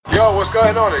Yo, what's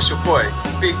going on? It's your boy,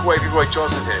 Big Wavy Roy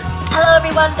Johnson here. Hello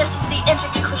everyone, this is the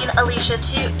interview queen Alicia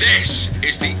too. This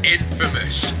is the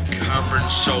infamous Cameron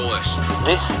Solis.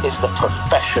 This is the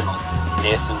professional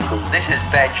Nathan Cruz. This is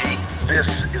Benji. This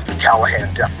is the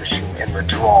Callahan Death Machine in the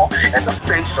draw, and the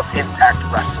face of Impact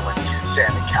Wrestling,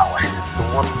 Sammy Callahan.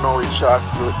 The one and only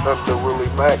chocolate under Willie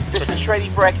Mack. This is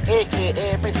Shreddy Breck,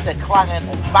 aka Mr. Clangin'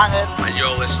 and Bangin'. And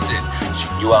you're listening to...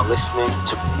 You are listening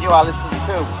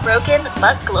to Broken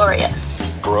but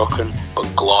Glorious. Broken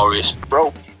but Glorious.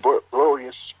 Broken but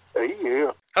Glorious. Hey,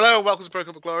 yeah. Hello and welcome to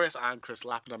Broken but Glorious. I'm Chris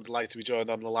Lapp and I'm delighted to be joined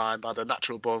on the line by the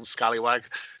natural born Scallywag,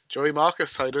 Joey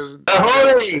Marcus. How does it?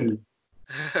 Ahoy!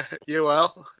 You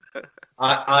well?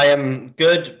 I am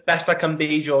good. Best I can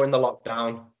be during the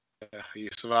lockdown. Are you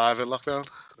surviving lockdown?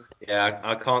 Yeah,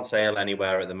 I can't sail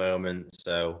anywhere at the moment,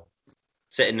 so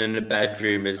sitting in the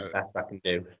bedroom is the best I can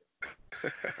do.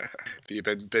 Have you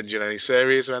been binging any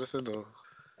series or anything? Or?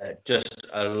 Just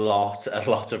a lot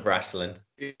of wrestling.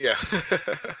 Yeah.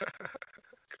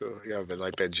 Cool. You haven't been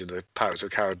like binging the Pirates of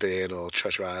the Caribbean or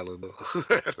Treasure Island or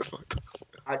anything like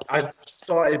that? I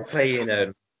started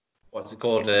playing what's it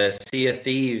called? Sea of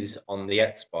Thieves on the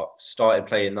Xbox. Started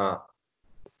playing that.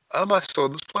 Oh, my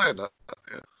son's playing that.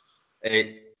 Yeah.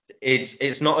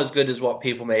 It's not as good as what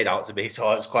people made out to be, so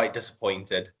I was quite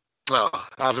disappointed. No,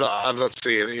 I've not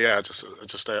seen it. Yeah, I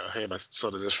just hear my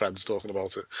son and his friends talking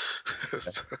about it.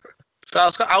 So I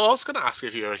was going to ask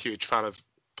if you're a huge fan of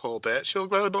Paul Birchall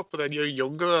growing up, but then you're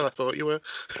younger than I thought you were.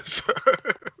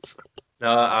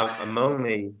 No, I'm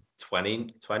only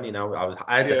 20 now.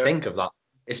 I had to think of that.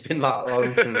 It's been that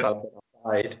long since I've been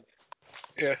outside.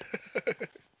 Yeah. I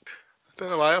don't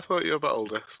know why I thought you were a bit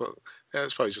older, but yeah,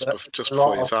 it's probably just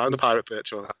before you signed the Pirate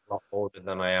Birchall. A lot older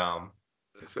than I am.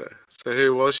 So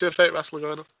who was your favourite wrestler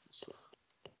growing up?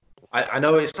 I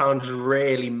know it sounds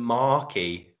really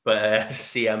marky, but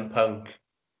CM Punk,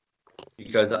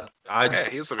 because I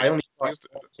only started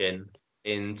watching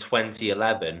in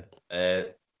 2011.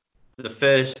 The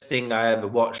first thing I ever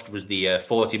watched was the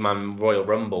 40-man Royal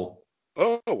Rumble.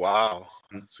 Oh wow,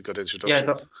 that's a good introduction.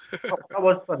 Yeah, that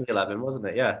was 2011, wasn't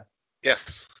it? Yeah.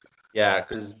 Yes. Yeah,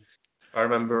 because I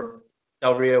remember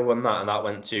Del Rio won that, and that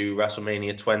went to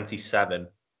WrestleMania 27.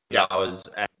 Yeah. That was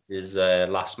his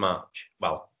last match.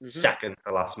 Well, second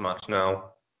to last match now.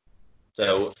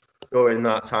 So during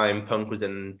that time, Punk was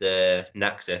in the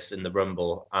Nexus in the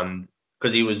Rumble, and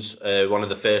because he was one of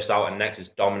the first out, and Nexus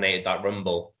dominated that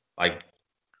Rumble, like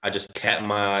I just kept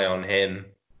my eye on him.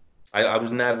 I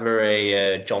was never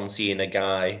a John Cena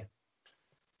guy.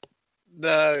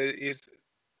 No,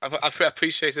 I've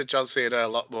appreciated John Cena a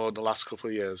lot more in the last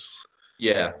couple of years.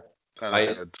 Yeah.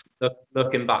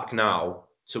 Looking back now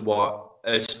to what,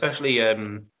 especially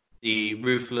the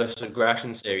Ruthless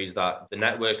Aggression series that the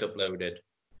network uploaded.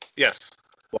 Yes.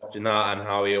 Watching that and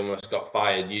how he almost got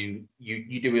fired, you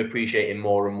do appreciate him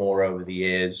more and more over the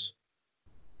years.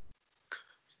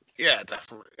 Yeah,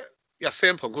 definitely. Yeah,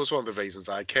 CM Punk was one of the reasons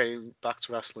I came back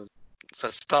to wrestling. So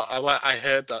I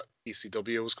heard that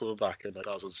ECW was coming back in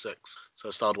 2006, so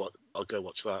I started. I'll go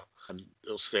watch that, and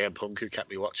it was CM Punk who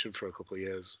kept me watching for a couple of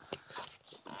years.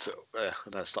 So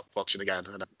and I stopped watching again.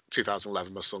 And in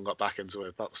 2011, my son got back into it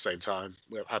about the same time.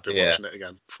 I've been watching it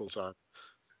again full time.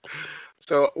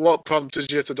 So, what prompted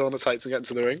you to don the tights and get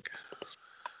into the ring?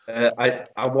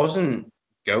 I wasn't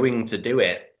going to do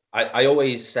it. I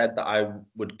always said that I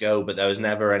would go, but there was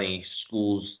never any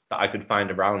schools that I could find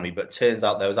around me. But turns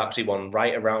out there was actually one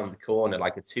right around the corner,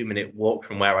 like a 2-minute walk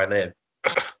from where I live.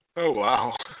 Oh,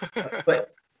 wow.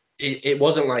 But it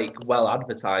wasn't like well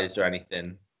advertised or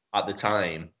anything at the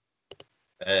time.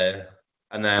 And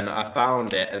then I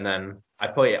found it, and then I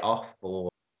put it off for,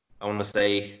 I want to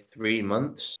say, 3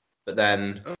 months. But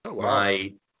then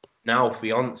my now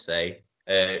fiance,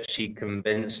 she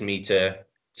convinced me to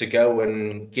go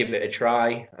and give it a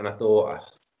try, and I thought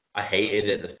I hated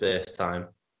it the first time,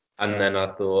 and then I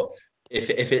thought if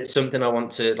it's something I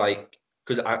want to, like,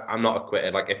 because I'm not a quitter,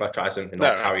 like if I try something,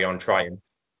 I'll carry on trying,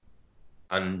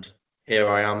 and here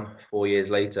I am 4 years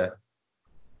later.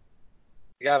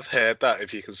 Yeah, I've heard that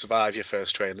if you can survive your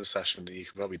first training session, you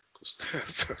can probably.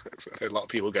 A lot of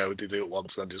people go and they do it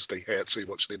once and then just they hate too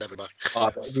much, they never back.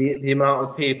 The amount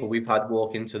of people we've had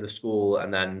walk into the school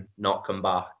and then not come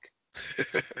back.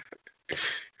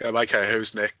 Yeah, my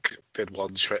co-host Nick did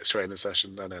one training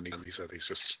session and then he said he's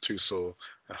just too sore.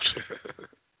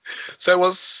 So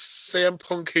was CM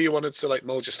Punk who you wanted to like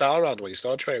mold your style around when you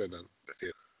started training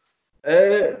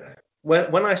then?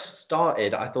 When I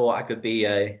started, I thought I could be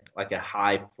a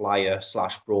high flyer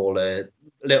 / brawler,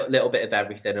 little bit of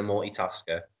everything, a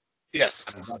multitasker. Yes,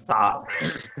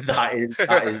 that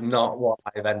is not what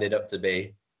I've ended up to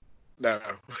be. No.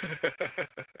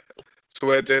 So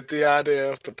where did the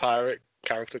idea of the pirate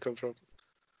character come from?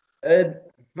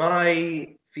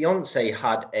 My fiance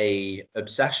had a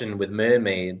obsession with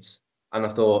mermaids, and I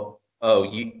thought, oh,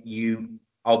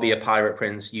 I'll be a pirate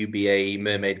prince, you be a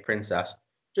mermaid princess.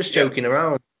 Just joking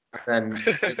around, and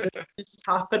it just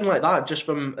happened like that, just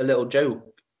from a little joke.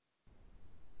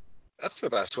 That's the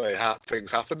best way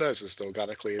things happen. Though, just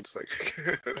organically. It's like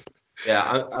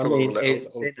Yeah, I mean, it's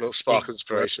a little spark of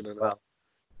inspiration in it. Well,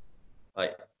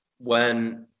 like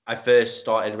when I first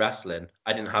started wrestling,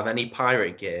 I didn't have any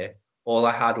pirate gear. All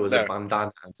I had was a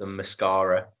bandana and some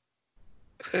mascara.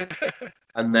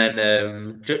 And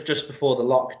then just before the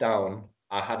lockdown,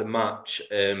 I had a match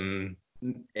in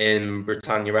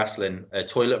Britannia Wrestling, a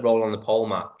toilet roll on the pole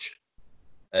match.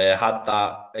 Had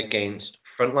that against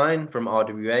Frontline from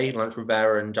RWA, Lance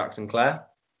Rivera and Jackson Clare.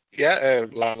 Yeah,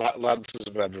 Lance is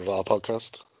a member of our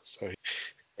podcast, so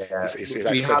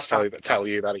he's actually tell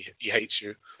you that he hates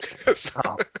you.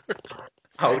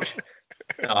 Ouch.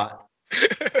 No,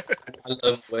 I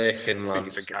love working,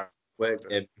 Lance.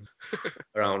 Worked him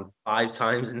around 5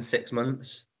 times in 6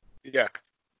 months. Yeah.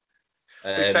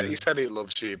 He said he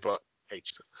loves you, but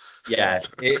hates you. Yeah,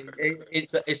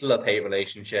 it's a love-hate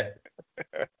relationship.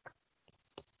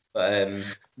 But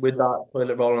with that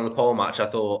toilet roll on the pole match, I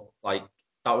thought I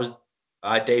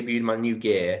debuted my new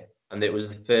gear, and it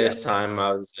was the first time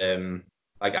I was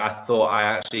I thought I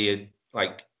actually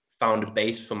had found a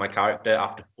base for my character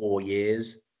after 4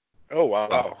 years. Oh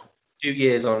wow! 2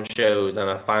 years on shows, and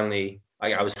I finally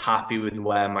I was happy with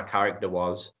where my character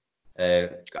was.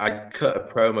 I cut a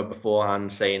promo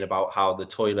beforehand saying about how the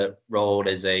toilet roll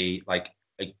is a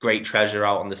great treasure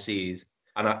out on the seas.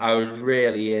 And I was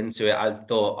really into it. I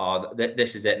thought,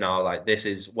 this is it now. This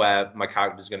is where my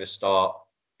character's going to start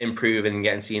improving and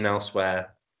getting seen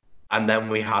elsewhere. And then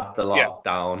we had the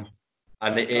lockdown,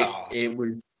 and it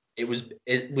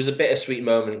was a bittersweet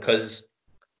moment because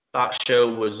that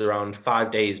show was around 5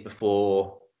 days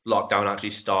before lockdown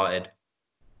actually started.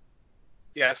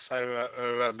 Yes, I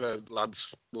remember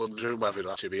Lance wondering whether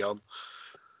that should be on.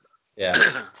 Yeah.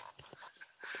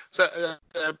 So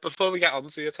before we get on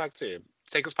to your tag team,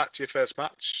 take us back to your first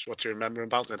match. What do you remember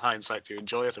about it? In hindsight, do you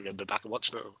enjoy it? Have you been back and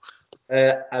watched it?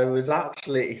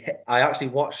 I actually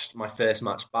watched my first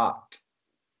match back.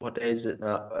 What day is it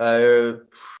now?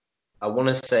 I want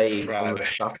to say Friday.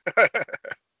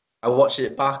 I watched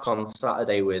it back on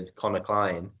Saturday with Connor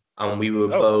Klein, and we were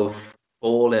both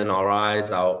bawling our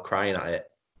eyes out, crying at it.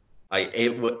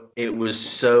 It was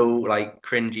so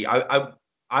cringy.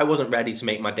 I wasn't ready to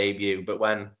make my debut, but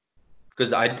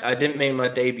because I didn't make my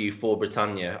debut for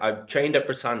Britannia. I trained at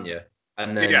Britannia,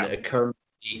 and then a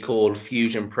company called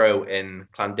Fusion Pro in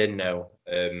Llandudno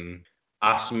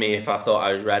asked me if I thought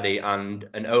I was ready, and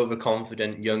an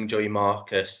overconfident young Joey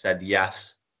Marcus said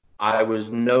yes. I was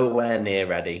nowhere near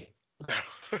ready.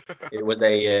 It was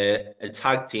a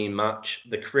tag team match.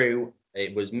 The crew,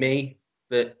 it was me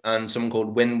and someone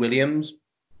called Win Williams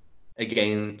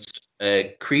against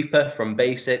Creeper from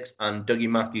Basics and Dougie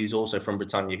Matthews, also from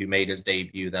Britannia, who made his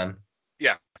debut then.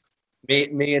 Yeah.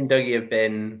 Me and Dougie have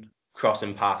been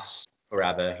crossing paths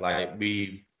forever.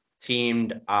 We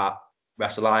teamed at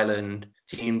Wrestle Island,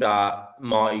 teamed at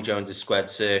Marty Jones' Squared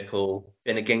Circle,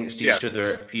 been against each other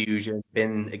at Fusion,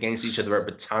 been against each other at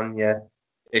Britannia.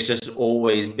 It's just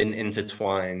always been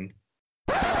intertwined.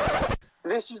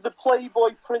 This is the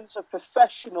Playboy Prince of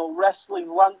Professional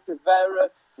Wrestling, Lance Rivera,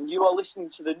 and you are listening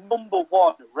to the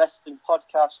 #1 wrestling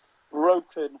podcast,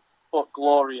 Broken but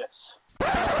Glorious.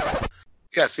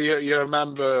 Yeah, so you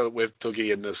remember with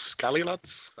Dougie and the Scally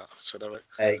lads?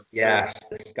 Yes,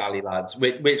 the Scally lads,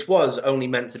 which was only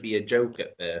meant to be a joke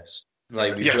at first.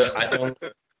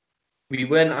 We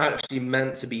weren't actually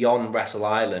meant to be on Wrestle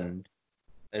Island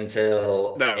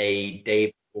until a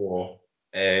day before.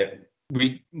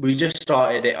 We just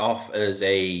started it off as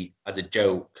a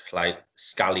joke,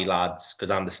 Scally lads,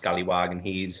 because I'm the Scallywag, and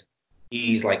he's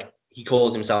he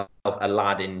calls himself a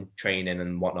lad in training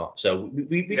and whatnot. So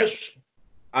we just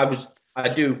I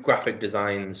do graphic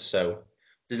designs, so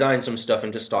designed some stuff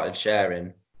and just started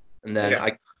sharing, and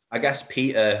then I guess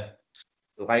Peter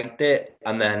liked it,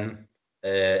 and then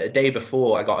a day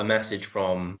before I got a message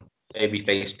from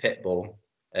Babyface Pitbull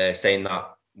saying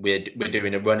that we're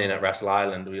doing a run-in at Wrestle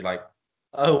Island. We were like,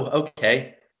 oh,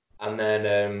 okay. And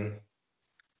then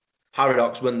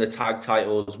Paradox won the tag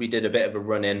titles. We did a bit of a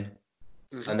run-in.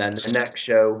 And then the next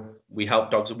show, we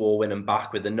helped Dogs of War win them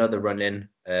back with another run-in.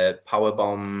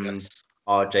 Powerbombed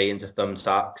RJ into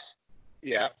thumbtacks.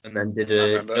 Yeah. And then did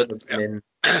another run-in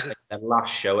the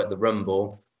last show at the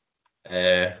Rumble,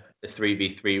 the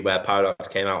 3v3 where Paradox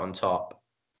came out on top.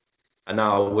 And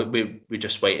now we're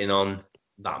just waiting on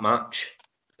that match.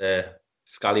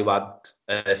 Scallywags,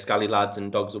 Scally Lads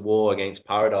and Dogs of War against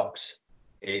Paradox.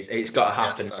 It's got to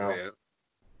happen now.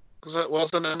 Because it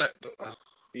wasn't in it.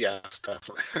 Yes,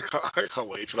 definitely. I can't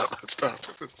wait for that match to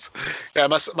happen. Yeah,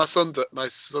 my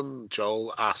son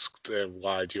Joel asked,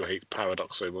 "Why do you hate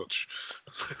Paradox so much?"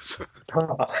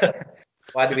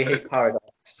 Why do we hate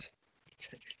Paradox?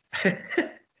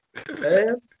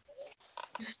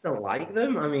 Just don't like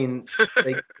them. I mean,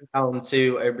 they came down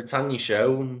to a Britannia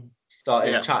show and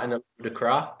started chatting a load of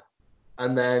crap.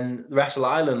 And then the Wrestle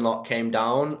Island lot came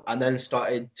down and then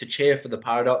started to cheer for the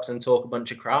Paradox and talk a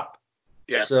bunch of crap.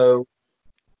 Yeah. So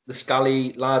the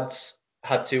Scally Lads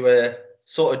had to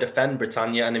sort of defend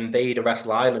Britannia and invade a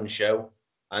Wrestle Island show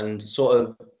and sort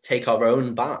of take our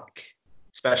own back,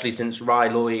 especially since Ry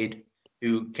Lloyd,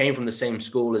 who came from the same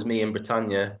school as me in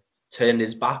Britannia, turned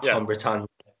his back on Britannia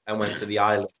and went to the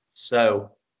island. So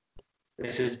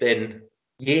this has been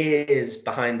years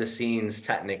behind the scenes,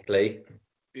 technically.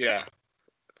 Yeah.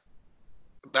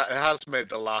 That it has made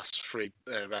the last 3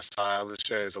 Wrestle Island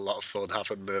shows a lot of fun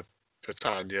having the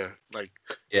Britannia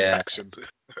section.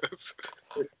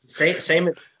 Same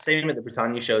at the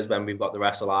Britannia shows when we've got the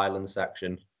Wrestle Island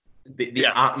section. The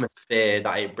atmosphere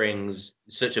that it brings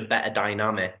is such a better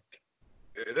dynamic.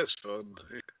 It is fun.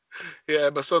 Yeah,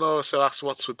 my son also asked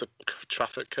what's with the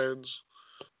traffic cones.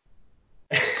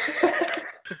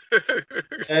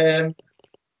 The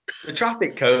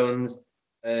traffic cones.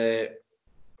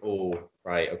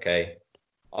 Right, okay.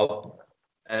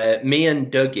 Me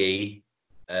and Dougie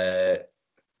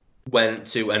went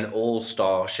to an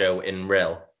all-star show in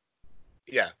Rill.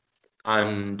 Yeah.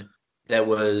 And there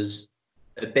was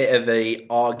a bit of a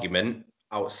argument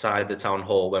outside the town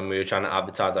hall when we were trying to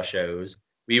advertise our shows.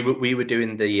 We were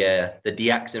doing the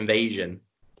DX invasion.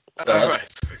 But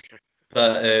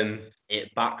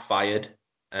it backfired,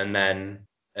 and then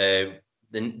the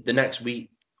next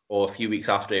week or a few weeks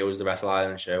after, it was the Wrestle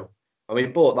Island show, and we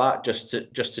bought that just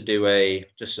to do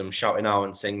some shouting out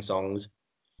and sing songs,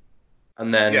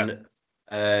 and then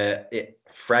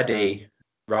Freddie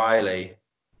Riley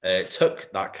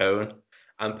took that cone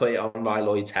and put it on Ry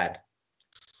Lloyd's head,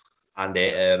 and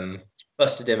it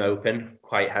busted him open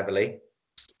quite heavily.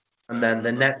 And then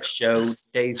the next show,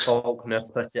 Dave Faulkner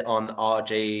put it on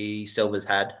RJ Silver's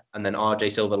head, and then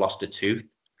RJ Silver lost a tooth.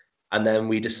 And then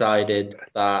we decided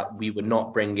that we would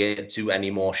not bring it to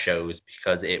any more shows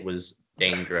because it was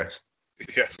dangerous.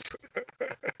 Yes.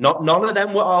 None of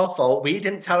them were our fault. We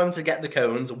didn't tell them to get the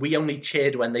cones. We only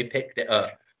cheered when they picked it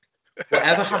up.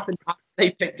 Whatever happened after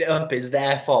they picked it up is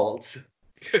their fault.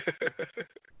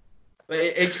 But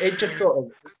it just sort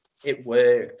of, it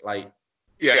worked. Like,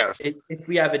 yeah. If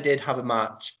we ever did have a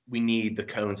match, we need the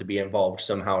cone to be involved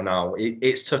somehow now.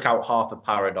 It's took out half a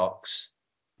Paradox.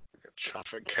 A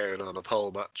traffic cone on a pole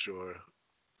match, or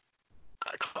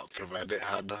I can't prevent it,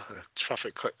 Hannah. A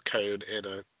traffic cone in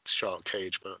a shark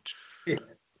cage match. No.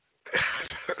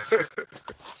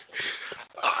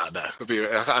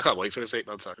 I can't wait for this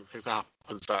 8-man tag. If it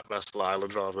happens at Wrestle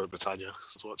Island rather than Britannia,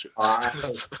 just watch it.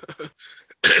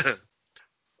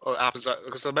 Or it happens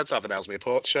because they're meant to have an Ellesmere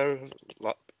Port show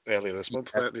earlier this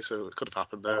month, weren't they? So it could have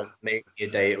happened there. Maybe a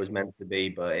day it was meant to be,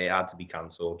 but it had to be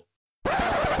cancelled.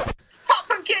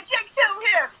 Popcorn Kid Jake Silver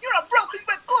here. You're a Broken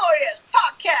but Glorious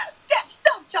podcast. Get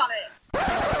stoked on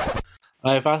it.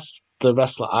 I've asked the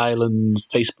Wrestler Island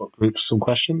Facebook group some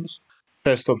questions.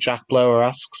 First up, Jack Blower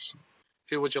asks,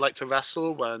 who would you like to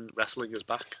wrestle when wrestling is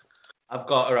back? I've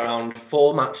got around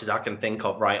 4 matches I can think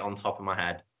of right on top of my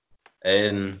head.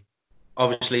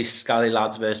 Obviously, Scally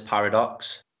Lads versus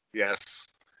Paradox. Yes.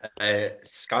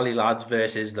 Scally Lads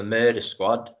versus the Murder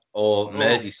Squad, or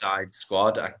Merseyside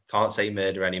Squad. I can't say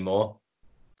murder anymore.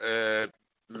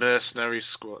 Mercenary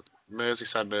Squad.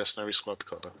 Merseyside Mercenary Squad.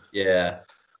 Yeah.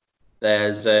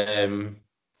 There's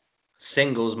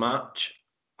singles match.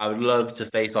 I would love to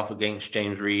face off against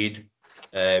James Reed.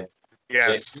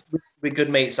 Yes. We're good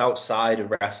mates outside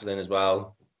of wrestling as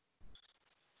well.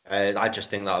 I just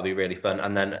think that'll be really fun.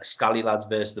 And then Scally Lads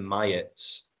versus the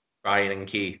Myats, Ryan and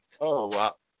Keith. Oh,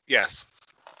 wow. Yes.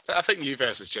 I think you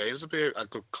versus James would be a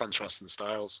good contrast in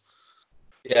styles.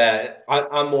 Yeah,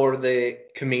 I'm more of the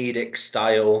comedic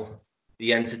style,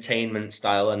 the entertainment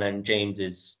style, and then James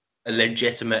is a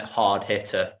legitimate hard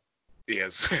hitter. He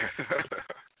is.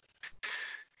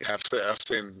 Yeah, I've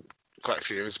seen quite a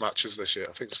few of his matches this year.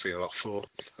 I think I've seen about 4.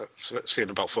 I've seen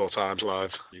him about 4 times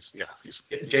live. He's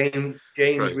James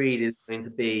Reed is going to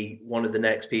be one of the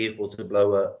next people to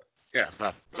blow up. Yeah,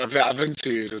 I've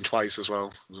interviewed him twice as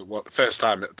well. First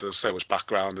time there was so much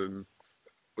background and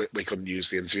we couldn't use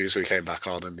the interview, so he came back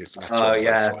on and the next one was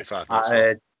like 45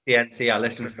 minutes. TNT, I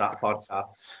listened to that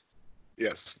podcast.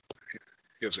 Yes.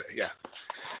 He was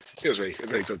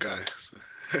really good guy.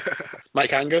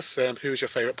 Mike Angus, who's your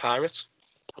favourite pirate?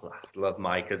 I love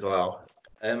Mike as well.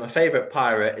 My favourite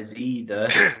pirate is either...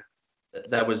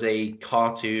 There was a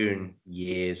cartoon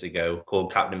years ago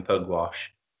called Captain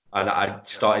Pugwash, and I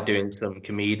started doing some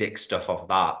comedic stuff off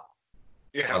that,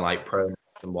 and like promos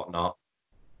and whatnot.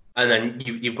 And then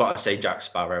you've got to say Jack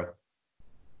Sparrow.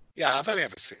 Yeah, I've only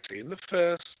ever seen the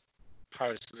first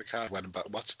Pirates of the Caribbean. Went back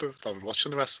watched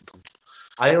watching the rest of them.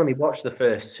 I only watched the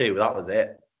first two. That was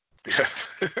it. Yeah.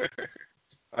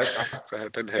 I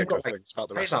didn't hear good things about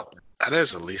the rest of them. And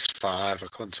there's at least 5. I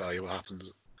couldn't tell you what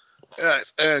happens.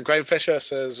 Graham Fisher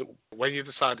says, when you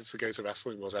decided to go to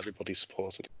wrestling, was everybody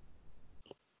supported?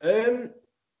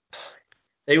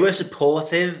 They were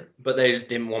supportive, but they just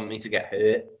didn't want me to get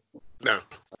hurt. No.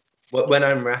 When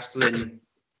I'm wrestling,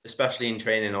 especially in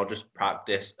training, I'll just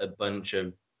practice a bunch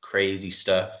of crazy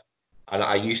stuff. And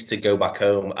I used to go back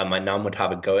home and my nan would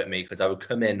have a go at me because I would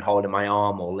come in holding my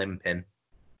arm or limping.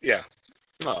 Yeah.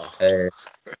 Oh.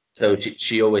 So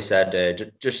she always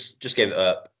said, just give it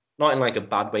up. Not in like a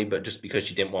bad way, but just because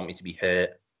she didn't want me to be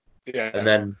hurt. Yeah. And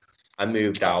then I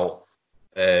moved out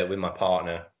with my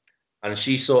partner, and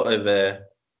she sort of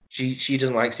she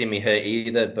doesn't like seeing me hurt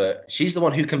either, but she's the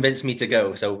one who convinced me to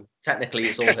go. So technically,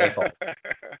 it's all her fault.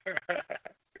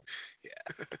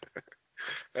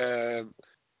 Yeah.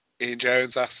 Ian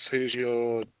Jones asks, "Who's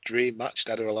your dream match,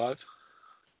 dead or alive?"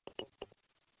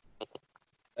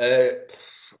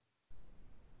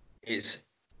 It's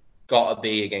got to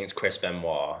be against Chris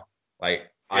Benoit.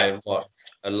 Like, I've watched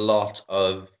a lot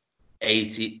of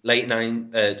late 80s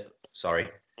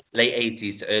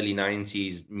to early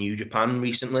 90s New Japan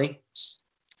recently.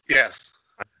 Yes.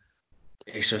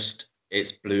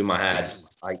 It's blew my head.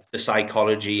 Like, the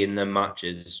psychology in the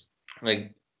matches.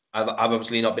 Like, I've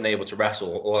obviously not been able to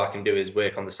wrestle. All I can do is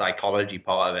work on the psychology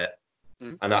part of it.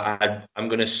 Mm. And I'm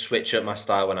going to switch up my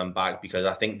style when I'm back because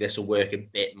I think this will work a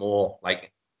bit more.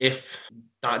 Like, if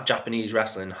that Japanese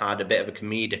wrestling had a bit of a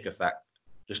comedic effect,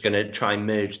 just going to try and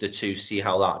merge the two, see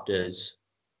how that does.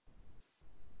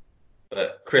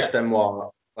 But Chris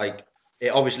Benoit, like, it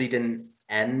obviously didn't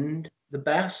end the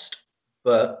best,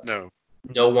 but no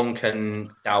one can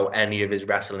doubt any of his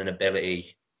wrestling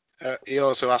ability. He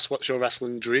also asked, what's your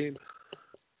wrestling dream?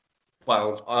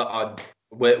 Well, I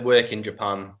work in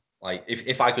Japan. Like,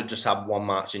 if I could just have one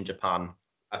match in Japan,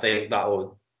 I think that would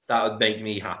make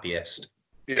me happiest.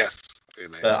 Yes.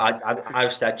 But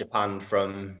I've said Japan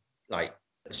from, like,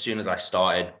 as soon as I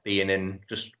started being in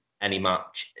just any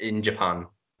match in Japan.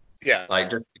 Yeah. Like,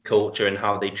 just the culture and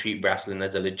how they treat wrestling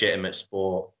as a legitimate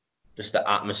sport. Just the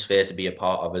atmosphere to be a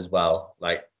part of as well.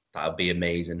 Like, that would be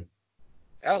amazing.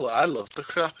 I love the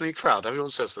Japanese crowd. Everyone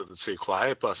says that they're too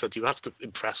quiet, but I said you have to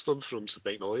impress them for them to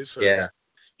make noise. So yeah.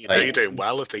 You're doing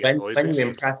well if they get noisy. When you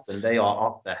impress them, they are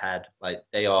off their head. Like,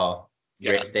 they are...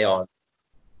 Yeah. They are...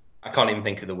 I can't even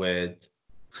think of the words.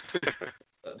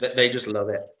 They just love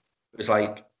it. It's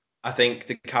like, I think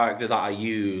the character that I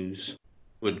use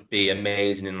would be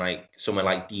amazing in, like, somewhere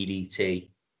like DDT.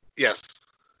 Yes.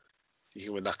 You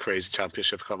can win that crazy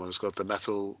championship. I can't remember what it's called. The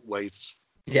metal weight.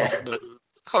 Yeah. I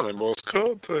can't remember what it's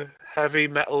called. The heavy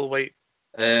metal weight.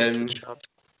 Yeah,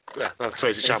 that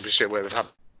crazy championship where they've had,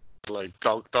 like,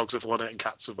 dogs have won it and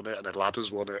cats have won it and then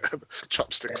ladders won it and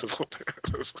chopsticks have won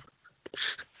it.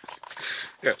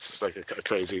 Yeah, it's just like a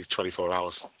crazy 24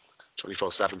 hours,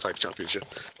 24/7 type championship.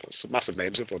 Some massive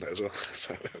names have won it as well.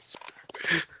 So,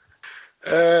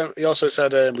 he also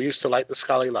said we used to like the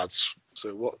Scally lads.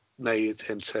 So what made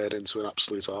him turn into an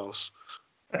absolute arse?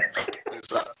 Is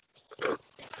that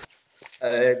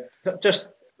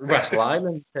just Wrestle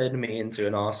Island turned me into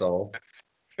an arsehole.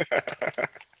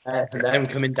 And them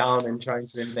coming down and trying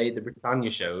to invade the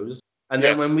Britannia shows. And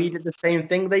then when we did the same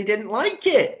thing, they didn't like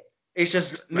it. It's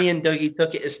just me and Dougie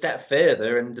took it a step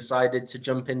further and decided to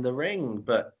jump in the ring.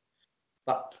 But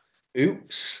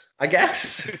oops, I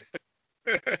guess.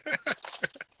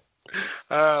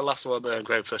 Last one,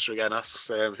 Graham Fisher again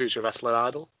asks, who's your wrestling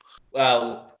idol?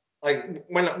 Well, like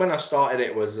when I started,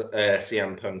 it was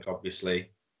CM Punk,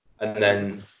 obviously. And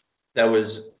then there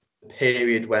was a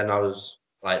period when I was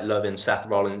like loving Seth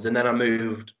Rollins. And then I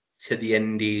moved to the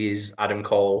Indies, Adam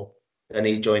Cole. Then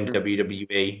he joined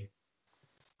WWE.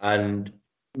 And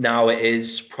now it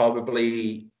is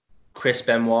probably Chris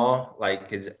Benoit,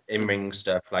 like his in-ring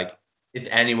stuff. Like, if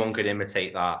anyone could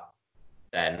imitate that,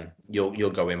 then you'll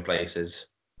go in places.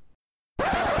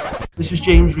 This is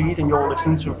James Reed, and you're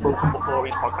listening to a Broken But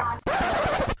Glorious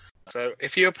podcast. So,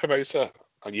 if you're a promoter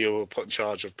and you were put in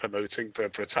charge of promoting the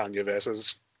Britannia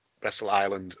versus Wrestle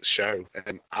Island show.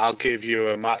 I'll give you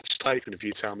a match type, and if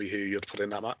you tell me who you'd put in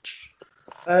that match.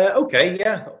 Okay,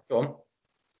 yeah, go on.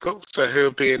 Cool. So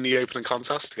who'll be in the opening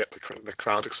contest to get the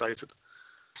crowd excited?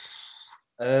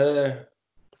 Get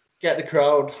the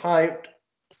crowd hyped.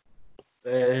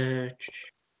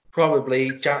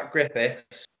 Probably Jack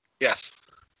Griffiths. Yes.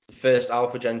 First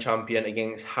Alpha Gen champion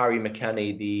against Harry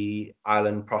McKenney, the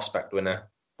Island Prospect winner.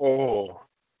 Oh,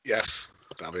 yes.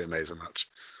 That'll be an amazing match.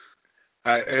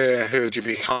 Who would you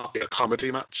be a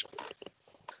comedy match?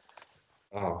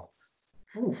 Oh.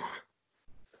 Oof.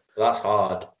 That's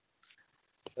hard.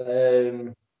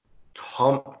 Lance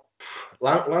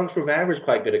Rivera is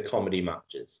quite good at comedy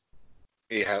matches.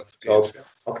 Yeah. So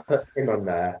I'll put him on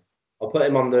there. I'll put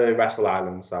him on the Wrestle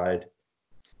Island side.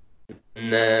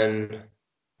 And then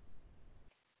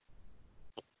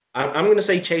I'm going to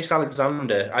say Chase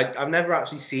Alexander. I've never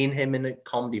actually seen him in a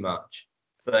comedy match,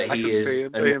 but he is. See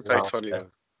him being very funny.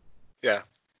 Yeah.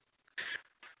 I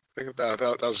think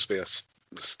that'll just be a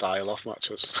style-off match.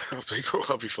 That'll be cool.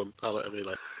 That'll be fun.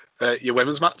 Your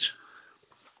women's match?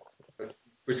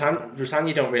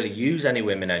 Britannia don't really use any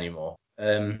women anymore.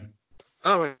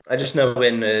 Right. I just know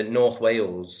in North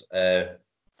Wales, as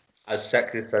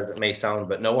sexist as it may sound,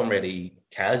 but no one really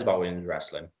cares about women's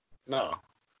wrestling. No.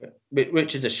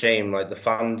 Which is a shame. Like, the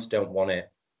fans don't want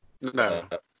it. No.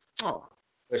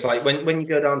 It's like when you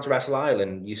go down to Wrestle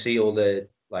Island, you see all the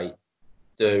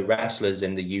wrestlers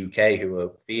in the UK who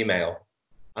are female,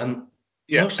 and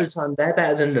most of the time they're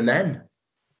better than the men.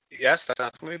 Yes,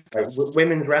 definitely. Like,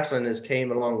 women's wrestling has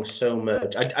came along so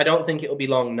much. I don't think it'll be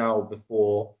long now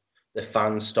before the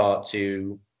fans start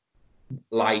to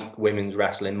like women's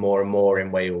wrestling more and more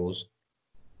in Wales.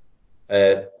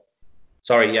 Women's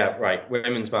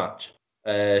match.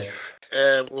 Well,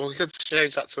 we could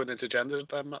change that to an intergender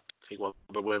then, Matt. I think one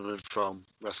of the women from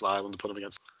Wrestle Island put them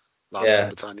against Lars from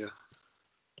Britannia.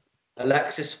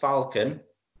 Alexis Falcon.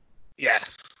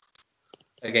 Yes.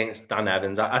 Against Dan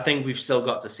Evans. I think we've still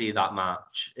got to see that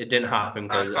match. It didn't happen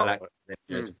because Alexis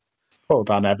did. Well,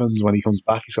 Dan Evans, when he comes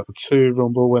back, he's got the 2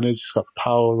 Rumble winners, he's got the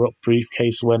Power Up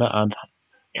briefcase winner, and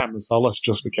Cameron Solis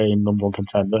just became number 1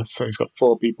 contender. So he's got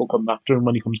 4 people coming after him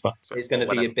when he comes back. So it's going to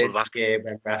be a busy year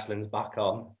when wrestling's back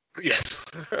on. Yes.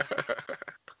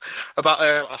 About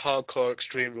a hardcore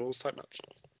Extreme Rules type match.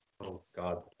 Oh,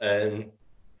 God.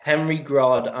 Henry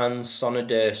Grod and Sonna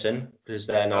Durson, because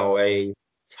they're now a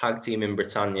tag team in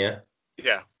Britannia.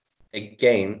 Yeah.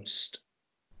 Against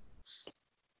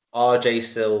RJ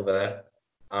Silver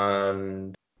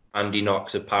and Andy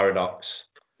Knox of Paradox.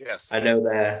 Yes. I know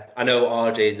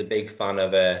RJ is a big fan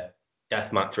of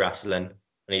deathmatch wrestling,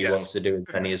 and he wants to do as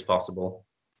many as possible.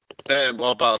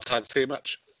 What about a tag team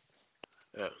match?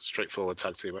 Straightforward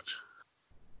tag team match.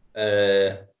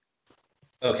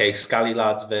 Okay, Scally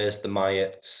Lads versus the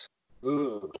Myats.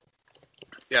 Ooh.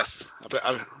 Yes,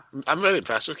 I'm really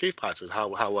impressed with Keith Patterson, how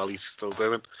well he's still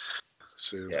doing.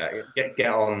 So, yeah,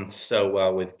 get on so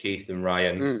well with Keith and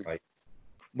Ryan. Like,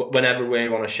 whenever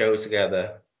we're on a show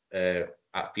together at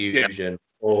Fusion,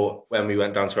 or when we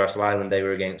went down to Wrestle Island, they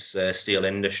were against Steel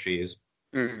Industries.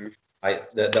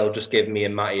 They'll just give me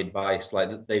and Matty advice.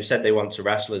 Like, they've said they want to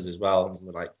wrestle us as well. And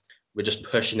we're just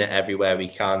pushing it everywhere we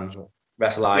can.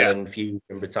 Wrestle Island, Fusion,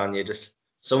 Britannia, just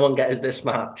someone get us this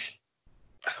match.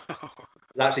 I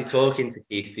was actually talking to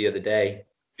Keith the other day,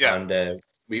 and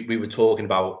we were talking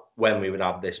about when we would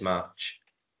have this match.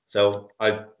 So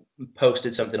I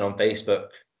posted something on Facebook,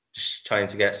 just trying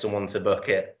to get someone to book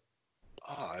it.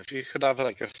 Oh, if you could have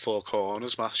a 4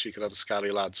 corners match, you could have the Scally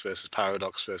Lads versus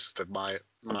Paradox versus the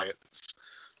Myats,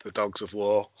 the Dogs of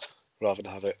War, rather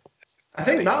than have it. I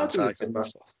think that would be a good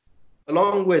match.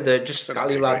 Along with just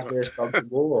Scally Lads versus Dogs of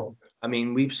War. I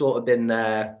mean, we've sort of been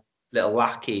their little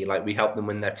lackey, like we helped them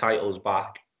win their titles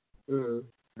back.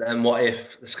 Then what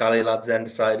if the Scally Lads then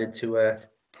decided to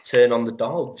turn on the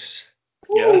Dogs?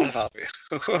 Yeah,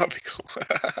 that'd be cool.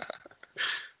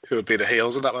 Who would be the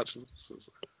heels in that match?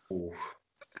 Ooh.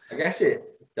 I guess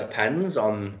it depends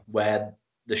on where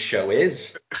the show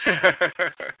is.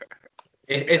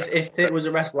 if it was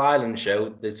a Wrestle Island show,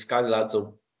 the Scally Lads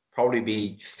will probably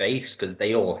be face because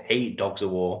they all hate Dogs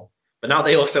of War. But now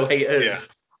they also hate us.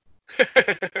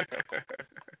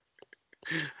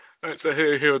 Right, so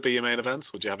who would be your main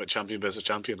events? Would you have a champion versus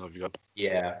champion, or have you got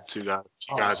two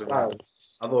guys in there?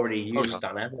 I've already used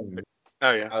Dan Evans.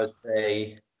 Oh yeah. I would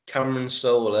say Cameron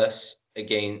Solis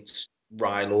against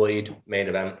Rye Lloyd, main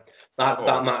event.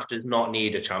 That match does not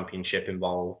need a championship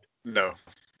involved. No.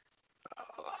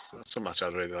 That's a match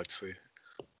I'd really like to see.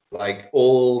 Like,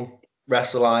 all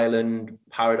Wrestle Island,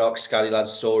 Paradox, Scally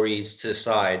Lads stories to the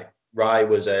side, Rye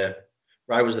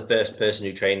Rye was the first person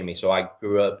who trained me, so I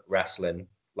grew up wrestling,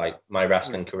 like my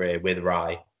wrestling career with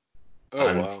Rye. Oh,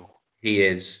 and wow. he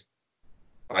is,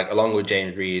 like, along with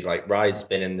James Reed, like, Rye's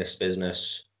been in this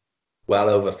business well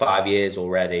over 5 years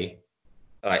already,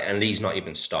 and he's not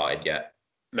even started yet.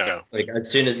 No. Like, as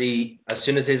soon as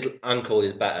his ankle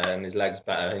is better and his leg's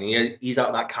better, and he's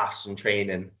out that cast and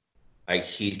training, like,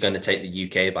 he's going to take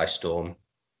the UK by storm.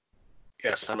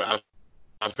 Yes,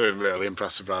 I've been really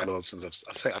impressed with Ryan Lord since I've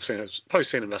probably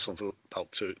seen him wrestle for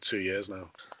about two years now.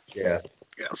 Yeah.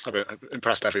 Yeah, I've been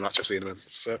impressed every match I've seen him in.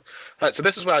 So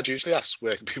this is where I'd usually ask,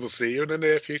 where can people see you in the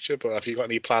near future? But have you got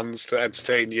any plans to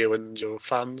entertain you and your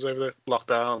fans over the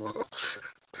lockdown?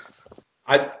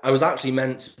 I was actually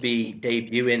meant to be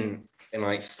debuting in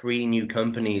like 3 new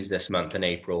companies this month in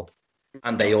April,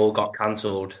 and they all got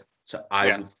cancelled. So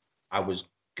I was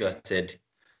gutted.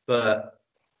 But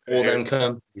all them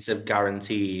companies have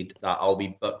guaranteed that I'll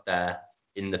be booked there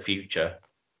in the future.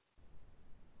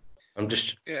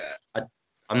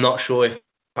 I'm not sure if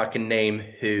I can name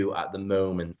who at the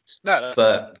moment. No,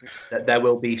 but there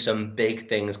will be some big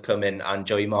things coming, and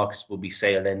Joey Marcus will be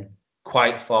sailing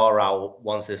quite far out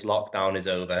once this lockdown is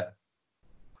over.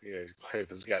 Yeah,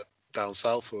 hoping to get down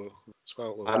south as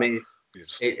well. I mean,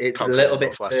 it's a little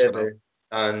bit further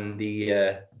than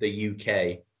the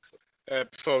UK.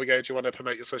 Before we go, do you want to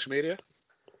promote your social media?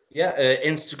 Yeah,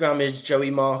 Instagram is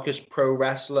Joey Marcus Pro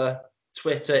Wrestler.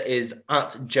 Twitter is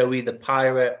 @Joey the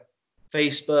Pirate.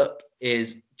 Facebook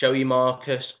is Joey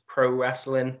Marcus Pro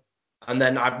Wrestling. And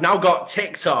then I've now got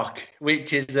TikTok,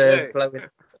 which is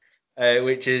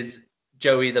which is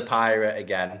Joey the Pirate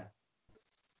again.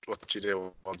 What do you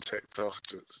do on TikTok?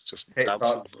 It's just TikTok,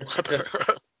 dancing.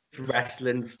 just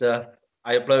wrestling stuff.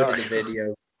 I uploaded a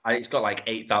video. It's got like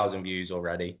 8,000 views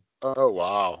already. Oh,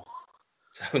 wow.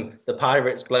 So the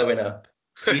pirate's blowing up.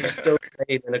 He's still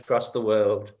sailing across the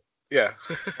world. Yeah.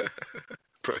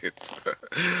 Brilliant.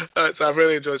 So I've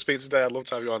really enjoyed speaking today. I'd love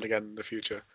to have you on again in the future.